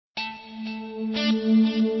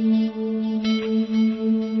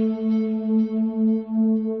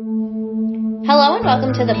Hello and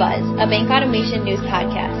welcome to The Buzz, a bank automation news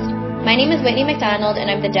podcast. My name is Whitney McDonald and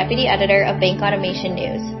I'm the deputy editor of Bank Automation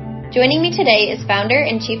News. Joining me today is founder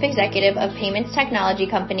and chief executive of payments technology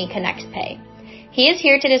company ConnexPay. He is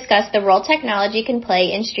here to discuss the role technology can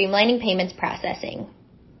play in streamlining payments processing.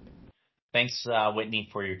 Thanks, Whitney,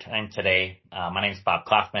 for your time today. My name is Bob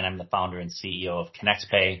Kaufman. I'm the founder and CEO of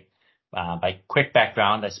ConnexPay. By quick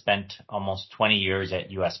background, I spent almost 20 years at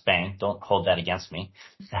U.S. Bank. Don't hold that against me.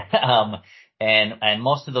 And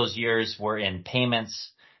most of those years were in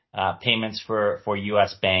payments. Payments for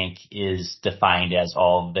U.S. Bank is defined as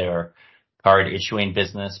all of their card issuing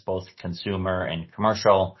business, both consumer and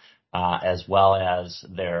commercial, as well as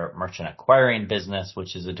their merchant acquiring business,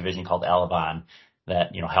 which is a division called Elavon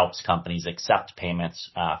that, helps companies accept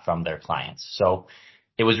payments from their clients. So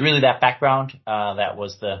it was really that background that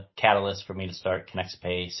was the catalyst for me to start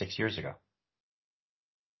ConnexPay 6 years ago.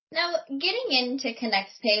 Now, getting into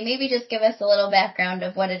ConnexPay, maybe just give us a little background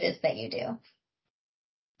of what it is that you do.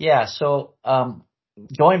 Yeah, so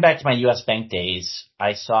going back to my U.S. Bank days,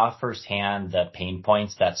 I saw firsthand the pain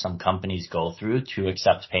points that some companies go through to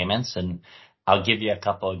accept payments, and I'll give you a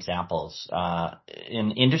couple examples.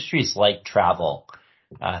 In industries like travel,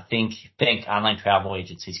 think online travel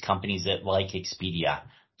agencies, companies that like Expedia,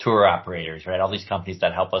 tour operators, right? All these companies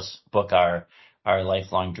that help us book our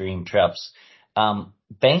lifelong dream trips.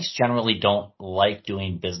 Banks generally don't like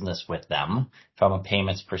doing business with them from a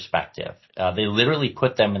payments perspective. They literally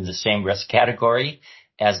put them in the same risk category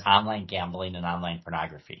as online gambling and online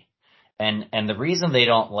pornography. And the reason they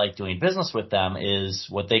don't like doing business with them is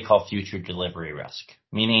what they call future delivery risk,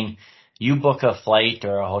 meaning you book a flight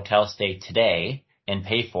or a hotel stay today and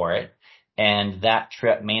pay for it, and that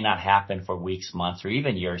trip may not happen for weeks, months, or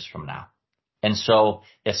even years from now. And so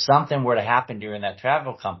if something were to happen during that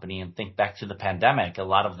travel company, and think back to the pandemic, a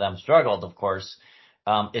lot of them struggled, of course,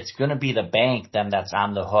 it's going to be the bank then that's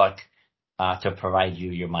on the hook to provide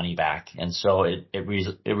you your money back. And so it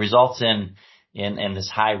results in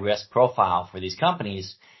this high risk profile for these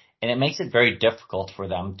companies, and it makes it very difficult for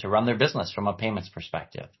them to run their business from a payments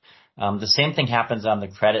perspective. The same thing happens on the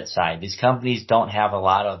credit side. These companies don't have a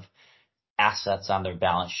lot of assets on their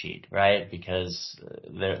balance sheet, right? Because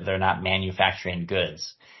they're not manufacturing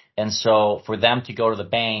goods. And so for them to go to the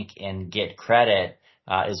bank and get credit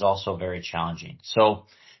is also very challenging. So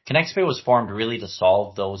ConnexPay was formed really to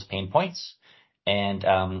solve those pain points. And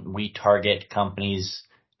we target companies,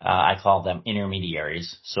 I call them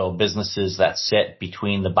intermediaries. So businesses that sit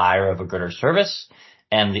between the buyer of a good or service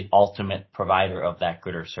and the ultimate provider of that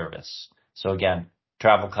good or service. So again,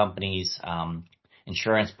 travel companies,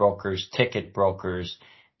 insurance brokers, ticket brokers,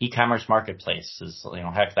 e-commerce marketplaces.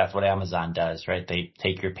 Heck, that's what Amazon does, right? They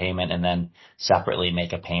take your payment and then separately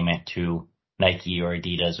make a payment to Nike or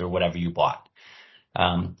Adidas or whatever you bought.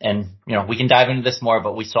 We can dive into this more,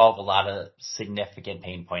 but we solve a lot of significant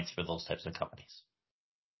pain points for those types of companies.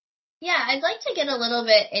 Yeah, I'd like to get a little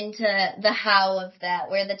bit into the how of that,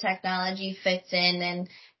 where the technology fits in and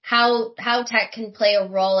how tech can play a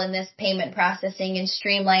role in this payment processing and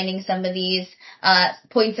streamlining some of these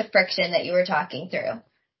points of friction that you were talking through.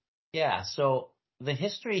 Yeah, so the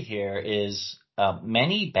history here is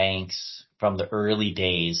many banks from the early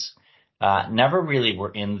days never really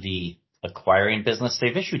were in the acquiring business.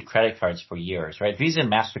 They've issued credit cards for years, right? Visa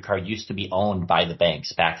and MasterCard used to be owned by the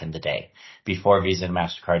banks back in the day before Visa and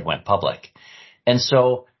MasterCard went public. And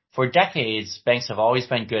so for decades, banks have always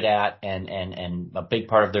been good at, and a big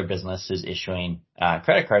part of their business is issuing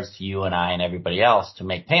credit cards to you and I and everybody else to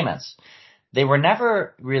make payments. They were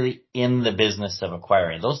never really in the business of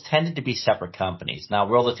acquiring. Those tended to be separate companies. Now,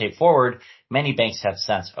 roll the tape forward, many banks have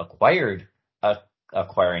since acquired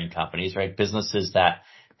acquiring companies, right? Businesses that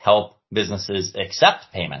help businesses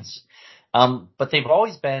accept payments. But they've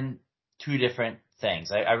always been two different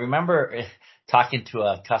things. I remember talking to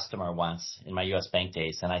a customer once in my U.S. Bank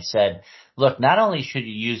days, and I said, look, not only should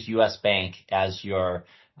you use U.S. Bank as your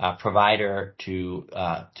provider to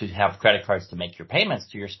have credit cards to make your payments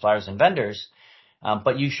to your suppliers and vendors,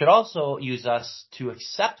 but you should also use us to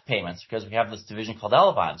accept payments because we have this division called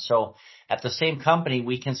Elavon. So at the same company,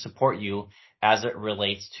 we can support you as it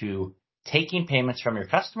relates to taking payments from your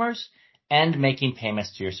customers and making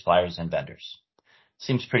payments to your suppliers and vendors.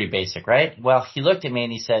 Seems pretty basic, right? Well, he looked at me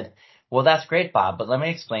and he said, well, that's great, Bob, but let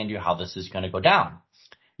me explain to you how this is going to go down.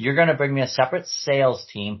 You're going to bring me a separate sales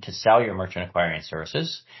team to sell your merchant acquiring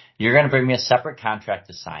services. You're going to bring me a separate contract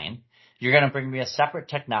to sign. You're going to bring me a separate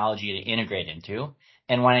technology to integrate into.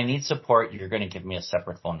 And when I need support, you're going to give me a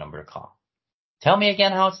separate phone number to call. Tell me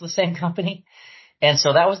again how it's the same company. And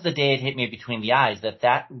so that was the day it hit me between the eyes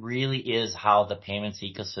that really is how the payments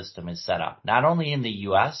ecosystem is set up, not only in the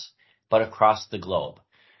U.S., but across the globe.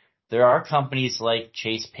 There are companies like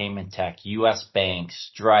Chase Payment Tech, US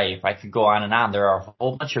Banks, Stripe. I could go on and on. There are a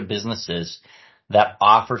whole bunch of businesses that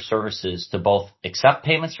offer services to both accept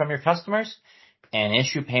payments from your customers and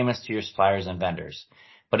issue payments to your suppliers and vendors.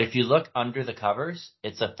 But if you look under the covers,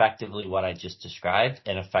 it's effectively what I just described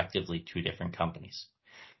and effectively two different companies.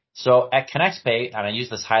 So at ConnexPay, and I use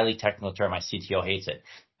this highly technical term, my CTO hates it,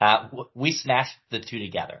 we smashed the two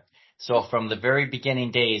together. So from the very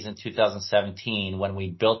beginning days in 2017, when we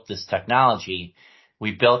built this technology,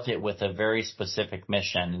 we built it with a very specific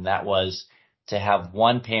mission, and that was to have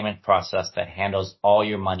one payment process that handles all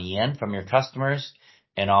your money in from your customers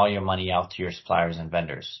and all your money out to your suppliers and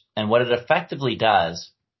vendors. And what it effectively does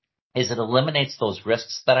is it eliminates those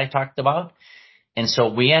risks that I talked about. And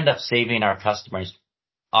so we end up saving our customers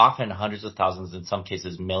often hundreds of thousands, in some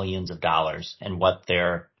cases millions of dollars in what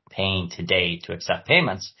they're paying today to accept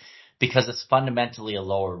payments, because it's fundamentally a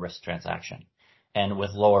lower risk transaction. And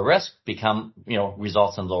with lower risk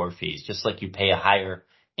results in lower fees, just like you pay a higher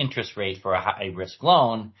interest rate for a high risk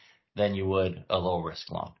loan than you would a low risk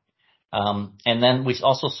loan. And then we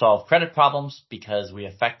also solve credit problems because we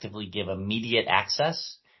effectively give immediate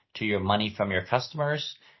access to your money from your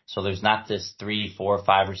customers. So there's not this 3, 4,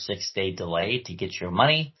 5, or 6 day delay to get your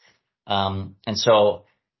money. And so,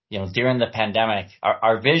 during the pandemic,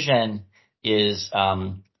 our vision is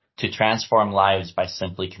to transform lives by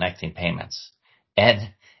simply connecting payments.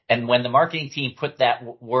 And when the marketing team put that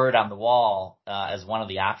word on the wall as one of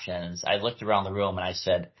the options, I looked around the room and I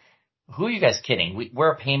said, who are you guys kidding?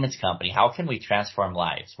 We're a payments company. How can we transform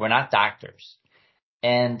lives? We're not doctors.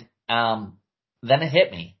 And then it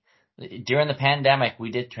hit me. During the pandemic, we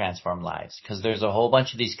did transform lives because there's a whole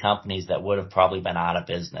bunch of these companies that would have probably been out of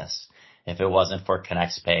business if it wasn't for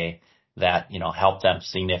ConnexPay that, helped them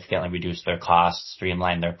significantly reduce their costs,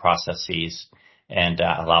 streamline their processes, and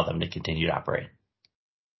allow them to continue to operate.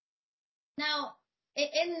 Now,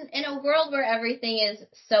 in a world where everything is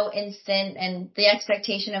so instant and the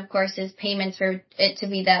expectation, of course, is payments for it to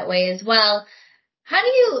be that way as well, how do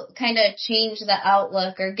you kind of change the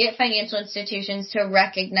outlook or get financial institutions to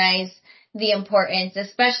recognize the importance,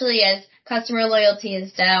 especially as customer loyalty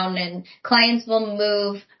is down and clients will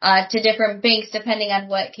move to different banks depending on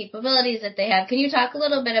what capabilities that they have? Can you talk a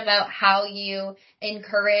little bit about how you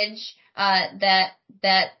encourage that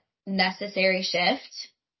necessary shift?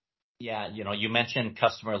 Yeah, you mentioned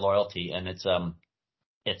customer loyalty, and it's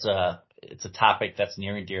a topic that's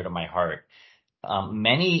near and dear to my heart.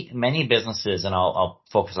 Many businesses, and I'll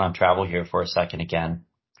focus on travel here for a second again,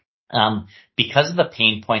 because of the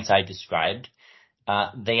pain points I described,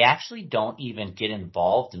 they actually don't even get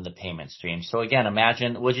involved in the payment stream. So again,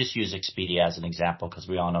 imagine, we'll just use Expedia as an example because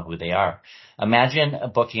we all know who they are. Imagine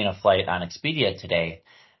booking a flight on Expedia today.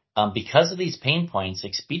 Because of these pain points,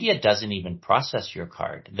 Expedia doesn't even process your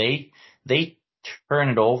card. They turn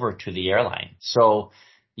it over to the airline. So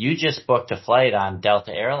you just booked a flight on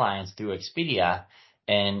Delta Airlines through Expedia,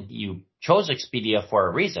 and you chose Expedia for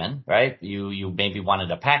a reason, right? You maybe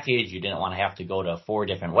wanted a package. You didn't want to have to go to 4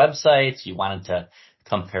 different websites. You wanted to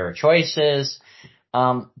compare choices.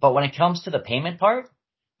 But when it comes to the payment part,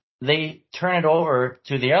 they turn it over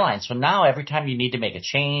to the airline. So now every time you need to make a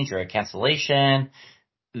change or a cancellation,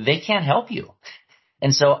 they can't help you.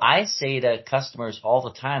 And so I say to customers all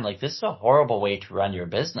the time, this is a horrible way to run your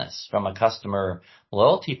business from a customer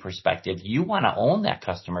loyalty perspective. You want to own that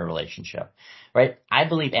customer relationship, right? I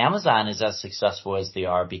believe Amazon is as successful as they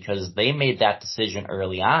are because they made that decision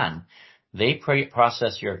early on. They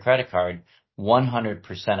process your credit card 100%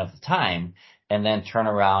 of the time and then turn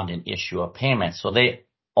around and issue a payment. So they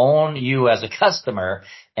own you as a customer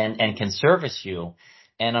and can service you.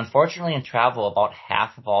 And unfortunately in travel, about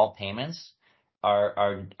half of all payments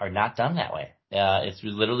are not done that way. It's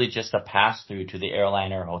literally just a pass through to the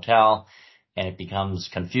airline or hotel, and it becomes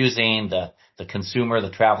confusing. The consumer, the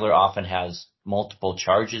traveler often has multiple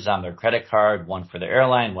charges on their credit card, one for the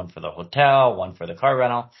airline, one for the hotel, one for the car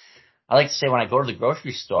rental. I like to say when I go to the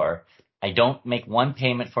grocery store, I don't make one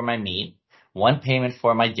payment for my meat, one payment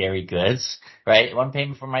for my dairy goods, right? One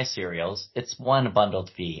payment for my cereals. It's one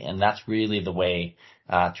bundled fee, and that's really the way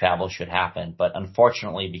travel should happen. But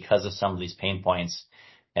unfortunately, because of some of these pain points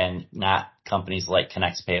and not companies like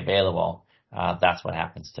ConnexPay available, that's what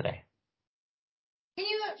happens today. Can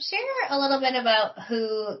you share a little bit about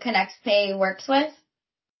who ConnexPay works with?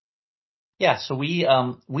 Yeah, so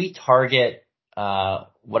we target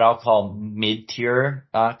what I'll call mid-tier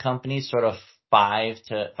companies, sort of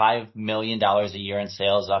 $5 million a year in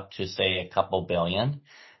sales up to say a couple billion.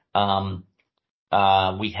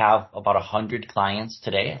 We have about 100 clients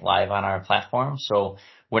today live on our platform. So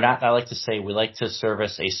I like to say we like to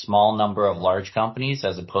service a small number of large companies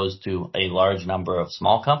as opposed to a large number of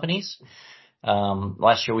small companies.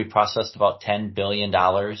 Last year we processed about $10 billion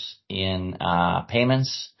in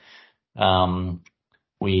payments. We're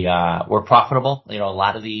profitable. A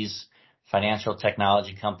lot of these financial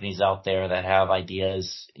technology companies out there that have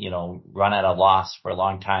ideas, run at a loss for a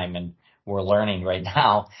long time, and we're learning right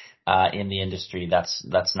now in the industry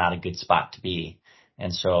that's not a good spot to be.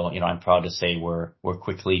 And so, I'm proud to say we're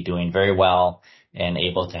quickly doing very well and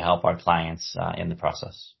able to help our clients in the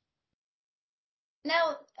process.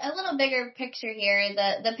 Now, a little bigger picture here,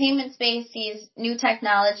 the payment space sees new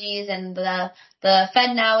technologies and the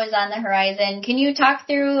FedNow is on the horizon. Can you talk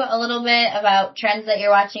through a little bit about trends that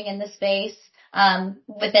you're watching in the space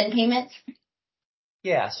within payments?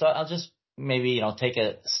 Yeah, so I'll just maybe, take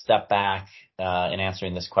a step back in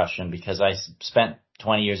answering this question, because I spent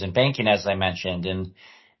 20 years in banking, as I mentioned, and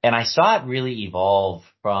I saw it really evolve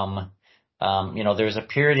from, there's a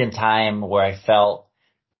period in time where I felt,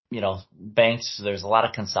 banks, there's a lot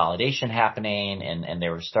of consolidation happening, and they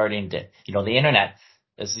were starting to, the internet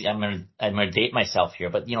is, I'm going to date myself here,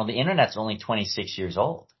 but the internet's only 26 years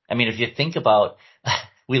old. I mean, if you think about,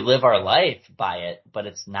 we live our life by it, but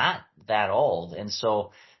it's not that old. And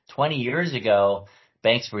so 20 years ago,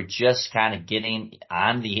 banks were just kind of getting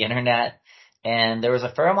on the internet, and there was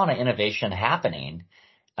a fair amount of innovation happening.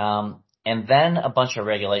 And then a bunch of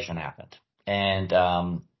regulation happened.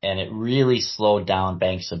 And it really slowed down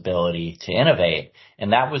banks' ability to innovate.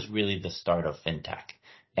 And that was really the start of fintech.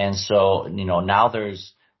 And so, now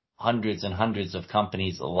there's hundreds and hundreds of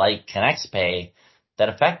companies like ConnexPay that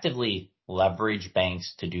effectively leverage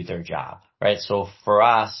banks to do their job, right? So for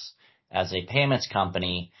us as a payments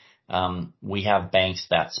company, we have banks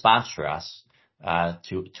that sponsor us,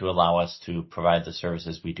 to allow us to provide the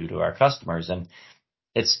services we do to our customers. And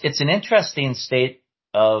it's an interesting state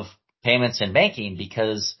of payments and banking,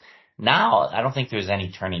 because now I don't think there's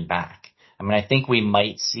any turning back. I mean, I think we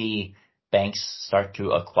might see banks start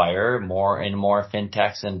to acquire more and more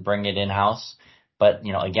fintechs and bring it in-house. But,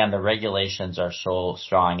 again, the regulations are so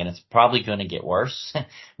strong, and it's probably going to get worse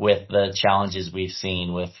with the challenges we've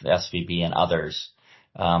seen with SVB and others.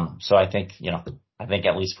 So I think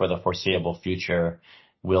at least for the foreseeable future,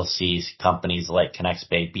 we'll see companies like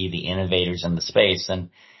ConnexPay be the innovators in the space. And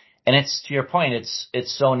it's, to your point,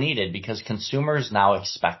 it's so needed because consumers now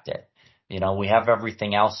expect it. We have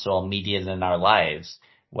everything else so immediate in our lives,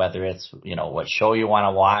 whether it's, what show you want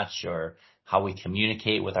to watch or how we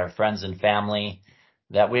communicate with our friends and family,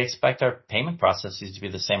 that we expect our payment processes to be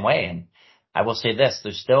the same way. And I will say this,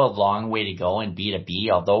 there's still a long way to go in B2B,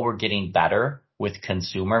 although we're getting better with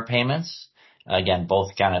consumer payments. Again,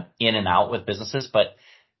 both kind of in and out with businesses, but,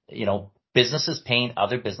 businesses paying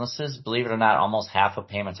other businesses, believe it or not, almost half of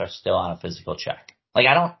payments are still on a physical check. Like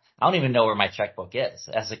I don't even know where my checkbook is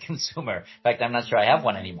as a consumer. In fact, I'm not sure I have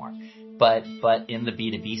one anymore. But in the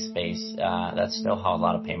B2B space, that's still how a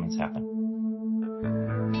lot of payments happen.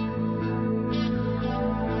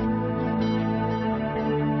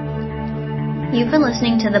 You've been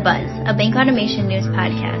listening to The Buzz, a bank automation news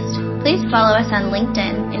podcast. Please follow us on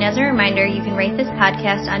LinkedIn, and as a reminder, you can rate this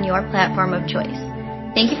podcast on your platform of choice.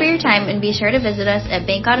 Thank you for your time, and be sure to visit us at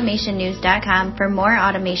bankautomationnews.com for more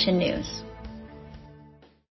automation news.